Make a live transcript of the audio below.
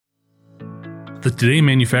The Today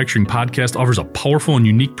Manufacturing podcast offers a powerful and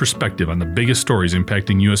unique perspective on the biggest stories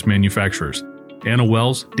impacting U.S. manufacturers. Anna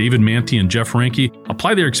Wells, David Manti, and Jeff Ranke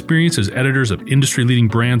apply their experience as editors of industry-leading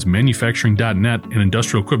brands Manufacturing.net and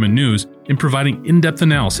Industrial Equipment News in providing in-depth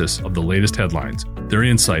analysis of the latest headlines. Their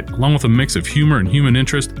insight, along with a mix of humor and human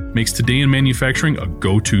interest, makes Today in Manufacturing a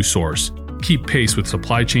go-to source. Keep pace with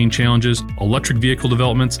supply chain challenges, electric vehicle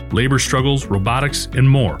developments, labor struggles, robotics, and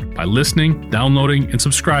more by listening, downloading, and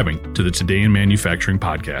subscribing to the Today in Manufacturing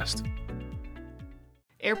podcast.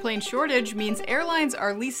 Airplane shortage means airlines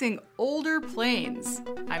are leasing older planes.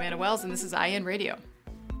 I'm Anna Wells, and this is IN Radio.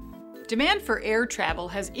 Demand for air travel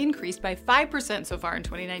has increased by 5% so far in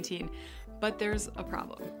 2019, but there's a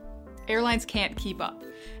problem. Airlines can't keep up,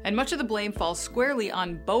 and much of the blame falls squarely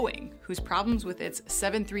on Boeing, whose problems with its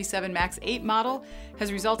 737 MAX 8 model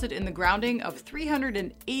has resulted in the grounding of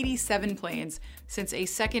 387 planes since a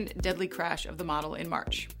second deadly crash of the model in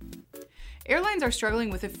March. Airlines are struggling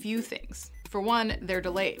with a few things. For one, they're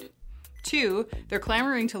delayed. 2, they're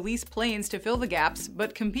clamoring to lease planes to fill the gaps,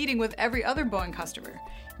 but competing with every other Boeing customer,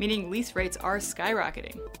 meaning lease rates are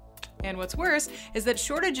skyrocketing. And what's worse is that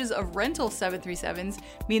shortages of rental 737s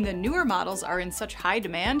mean the newer models are in such high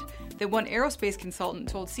demand that one aerospace consultant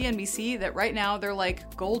told CNBC that right now they're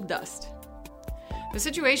like gold dust. The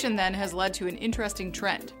situation then has led to an interesting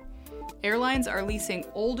trend. Airlines are leasing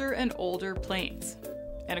older and older planes.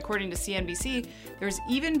 And according to CNBC, there's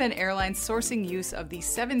even been airlines sourcing use of the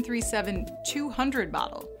 737-200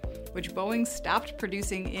 model, which Boeing stopped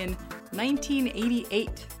producing in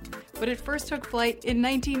 1988. But it first took flight in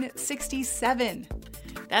 1967.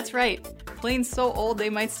 That's right, planes so old they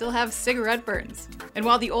might still have cigarette burns. And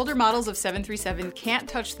while the older models of 737 can't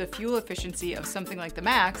touch the fuel efficiency of something like the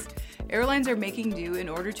MAX, airlines are making do in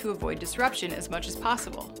order to avoid disruption as much as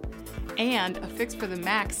possible. And a fix for the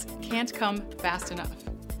MAX can't come fast enough.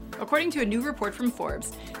 According to a new report from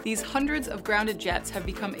Forbes, these hundreds of grounded jets have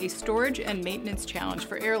become a storage and maintenance challenge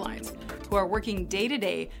for airlines, who are working day to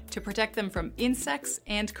day to protect them from insects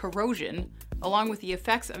and corrosion, along with the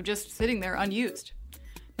effects of just sitting there unused.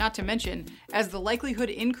 Not to mention, as the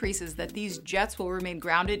likelihood increases that these jets will remain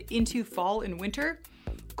grounded into fall and winter,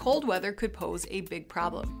 cold weather could pose a big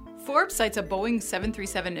problem. Forbes cites a Boeing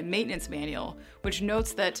 737 maintenance manual, which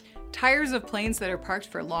notes that tires of planes that are parked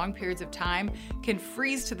for long periods of time can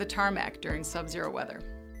freeze to the tarmac during sub-zero weather.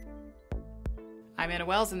 I'm Anna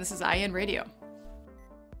Wells, and this is IN Radio.